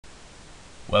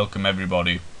Welcome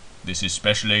everybody. This is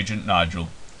Special Agent Nigel,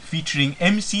 featuring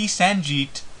MC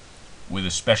Sanjit, with a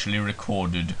specially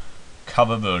recorded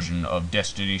cover version of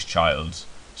Destiny's Child's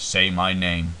Say My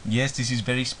Name. Yes, this is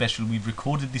very special. We've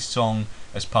recorded this song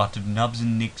as part of Nubs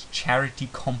and Nick's charity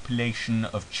compilation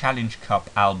of Challenge Cup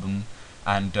album,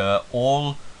 and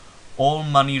all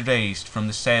money raised from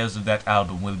the sales of that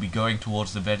album will be going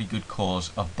towards the very good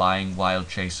cause of buying Wild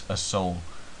Chase a soul.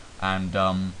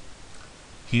 And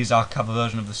here's our cover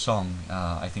version of the song.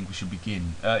 I think we should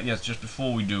begin. Yes, just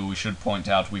before we do, we should point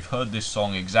out we've heard this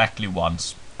song exactly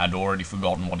once and already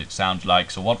forgotten what it sounds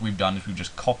like. So what we've done is we've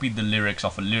just copied the lyrics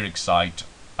off a lyric site,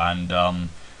 and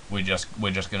we're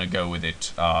just gonna go with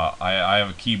it. I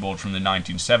have a keyboard from the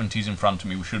 1970s in front of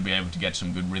me. We should be able to get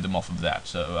some good rhythm off of that.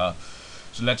 So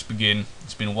let's begin.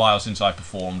 It's been a while since I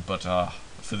performed, but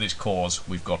for this cause,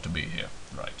 we've got to be here.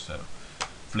 Right. So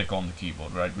flick on the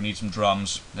keyboard. Right. We need some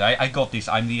drums. I got this.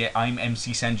 I'm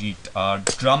MC Sanjit.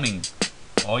 Drumming.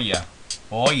 Oh yeah.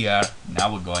 Oh yeah.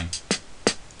 Now we're going.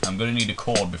 I'm gonna need a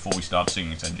chord before we start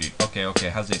singing, Sanjit. Okay.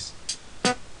 How's this?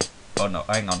 Oh no.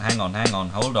 Hang on.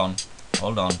 Hold on.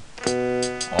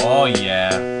 Oh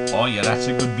yeah. That's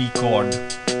a good B chord.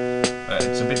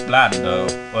 It's a bit bland though.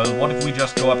 Well, what if we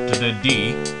just go up to the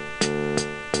D?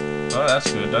 Oh, that's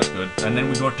good. And then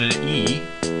we go to the E.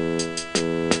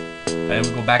 And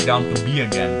then we go back down to B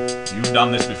again. You've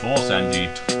done this before,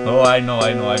 Sanjit. Oh, I know.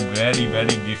 I'm very,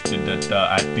 very gifted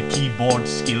at the keyboard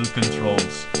skill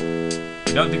controls.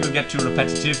 You don't think it'll get too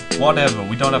repetitive? Whatever,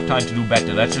 we don't have time to do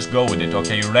better. Let's just go with it.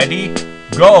 Okay, you ready?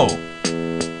 Go!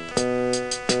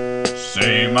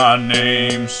 Say my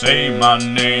name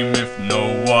if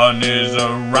no one is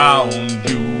around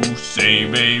you. Say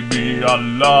baby I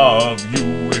love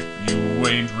you if you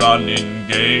ain't running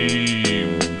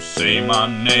game. Say my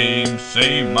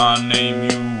name,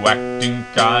 you acting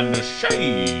kinda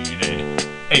shady.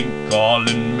 Ain't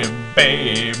calling me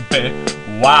baby,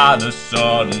 why the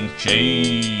sudden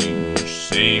change?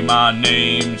 Say my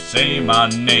name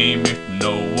if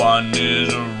no one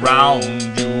is around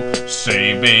you.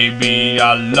 Say baby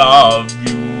I love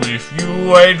you if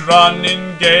you ain't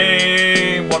running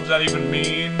game. What does that even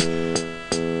mean?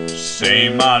 Say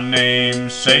my name,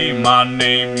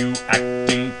 you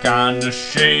acting kinda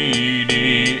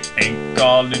shady. Ain't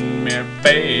calling me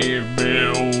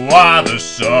baby, why the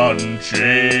sudden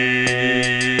change?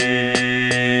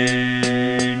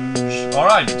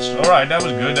 Alright, that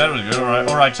was good.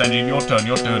 Alright, Sanjit, your turn.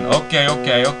 Okay,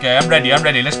 I'm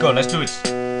ready, let's go, let's do it.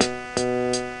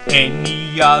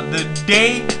 Any other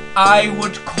day, I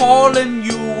would call and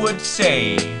you would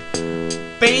say,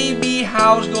 baby,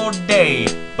 how's your day?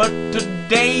 But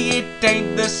today it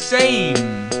ain't the same.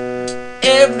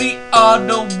 Every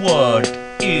other word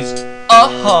is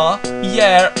uh-huh,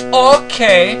 yeah,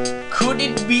 okay. Could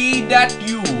it be that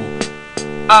you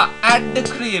are at the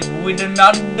crib with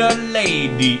another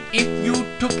lady? If you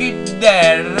took it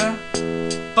there,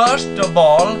 first of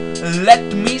all,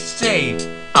 let me say,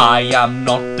 I am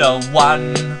not the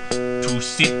one to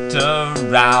sit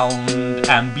around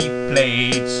and be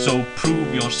played, so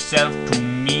prove yourself to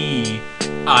me.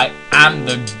 I am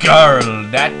the girl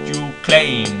that you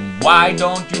claim. Why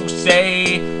don't you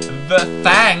say the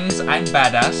thanks, I'm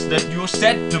badass, that you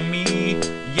said to me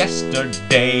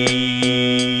yesterday?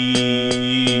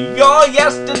 Oh,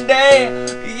 yesterday,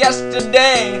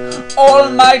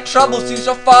 all my troubles seem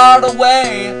so far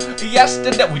away.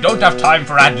 Yesterday, we don't have time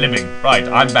for ad-libbing. Right,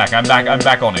 I'm back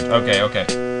on it. Okay.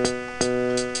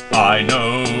 I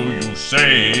know you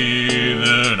say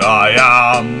that I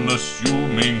am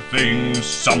assuming things,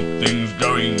 something's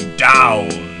going down.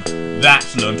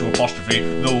 That's learned to apostrophe.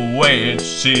 The way it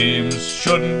seems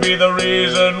shouldn't be the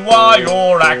reason why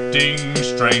you're acting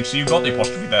strange. So you got the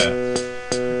apostrophe there.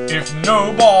 If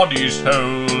nobody's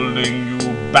holding you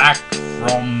back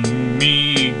from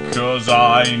me, 'cause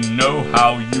I know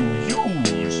how you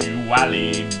use, you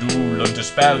alley do learn to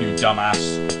spell, you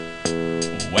dumbass.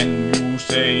 When you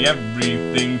say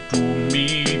everything to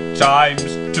me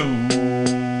times 2,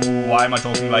 why am I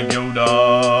talking like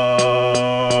Yoda?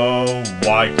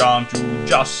 Why can't you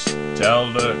just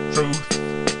tell the truth?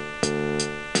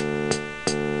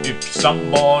 If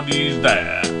somebody's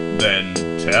there, then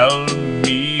tell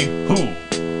me who.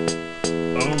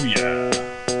 Oh yeah.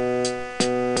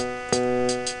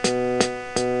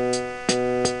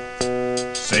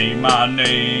 Say my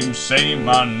name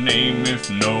if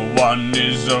no one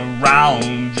is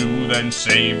around you. Then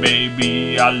say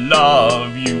baby I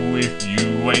love you if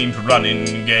you ain't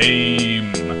running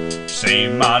game. Say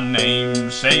my name,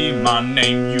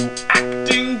 you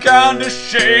acting kinda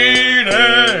shady.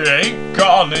 Ain't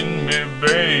calling me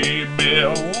baby,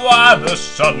 why the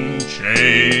sudden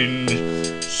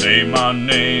change? Say my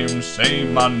name,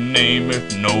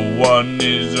 if no one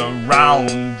is around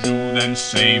you, then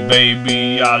say,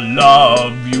 baby, I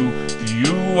love you. If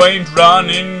you ain't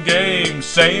running game,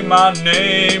 say my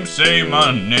name,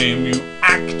 you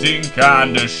acting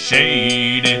kinda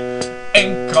shady,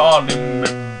 ain't calling me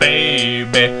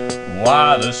baby.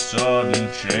 Why the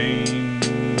sudden change?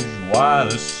 Why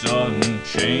the sudden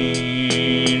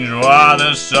change? Why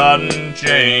the sudden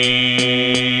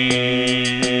change?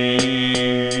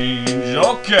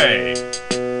 Okay.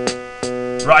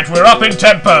 Right, we're up in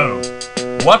tempo.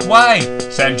 What, why?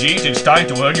 Sanjit, it's time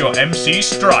to earn your MC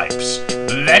stripes.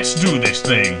 Let's do this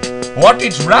thing. What,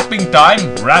 it's rapping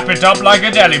time? Wrap it up like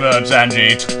a delibird,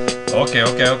 Sanjit. Okay.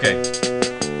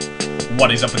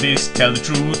 What is up with this? Tell the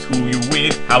truth, who you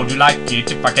with? How'd you like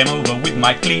it if I came over with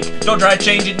my clique? Don't try to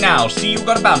change it now, see you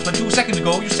got a bounce, but 2 seconds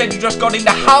ago you said you just got in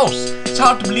the house. It's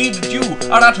hard to believe that you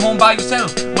are at home by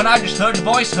yourself, when I just heard the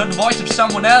voice of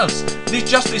someone else.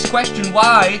 This question,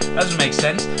 why? Doesn't make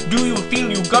sense. Do you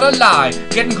feel you gotta lie?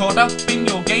 Getting caught up in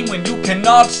your game when you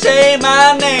cannot say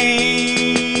my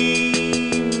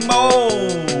name.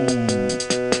 Oh,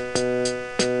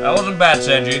 that wasn't bad,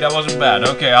 Sanjit, that wasn't bad.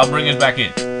 Okay, I'll bring us back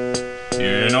in.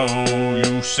 You know,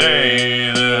 you say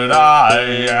that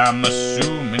I am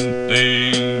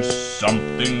assuming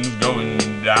something's going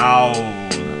down.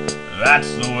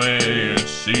 That's the way it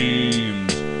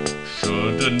seems.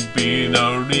 Shouldn't be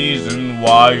the reason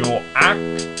why you're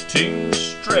acting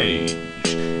strange.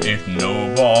 If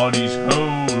nobody's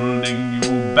holding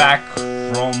you back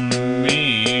from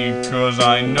me, 'cause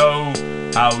I know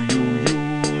how you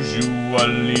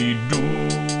usually do.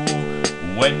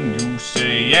 When you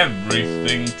say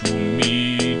everything to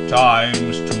me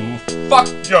times 2, fuck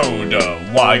Yoda,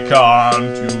 why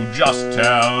can't you just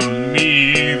tell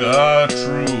me the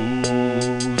truth?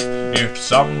 If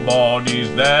somebody's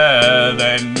there,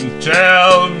 then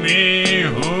tell me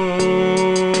who.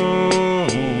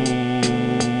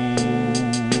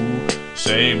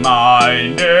 Say my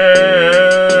name,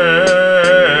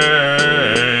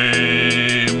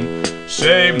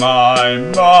 say my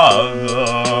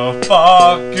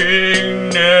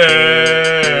motherfucking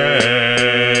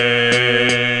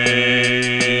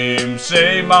name,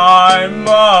 say my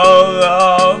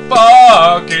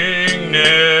motherfucking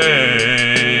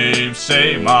name,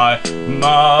 say my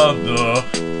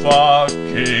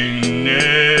motherfucking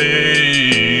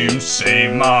name, say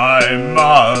my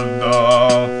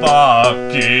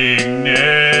motherfucking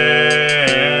name.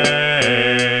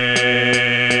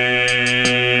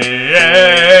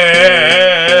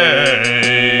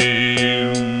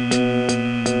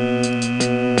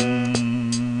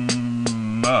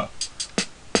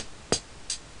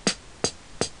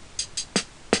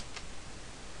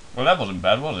 Well, that wasn't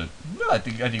bad, was it? No, I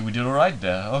think we did alright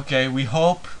there. Okay, we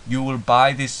hope you will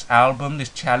buy this album, this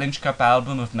Challenge Cup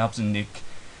album of Nubs and Nick,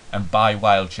 and buy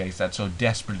Wild Chase, that so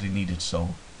desperately needed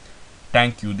soul.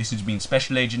 Thank you. This has been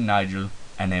Special Agent Nigel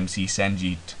and MC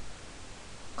Sanjit.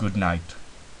 Good night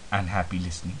and happy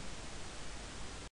listening.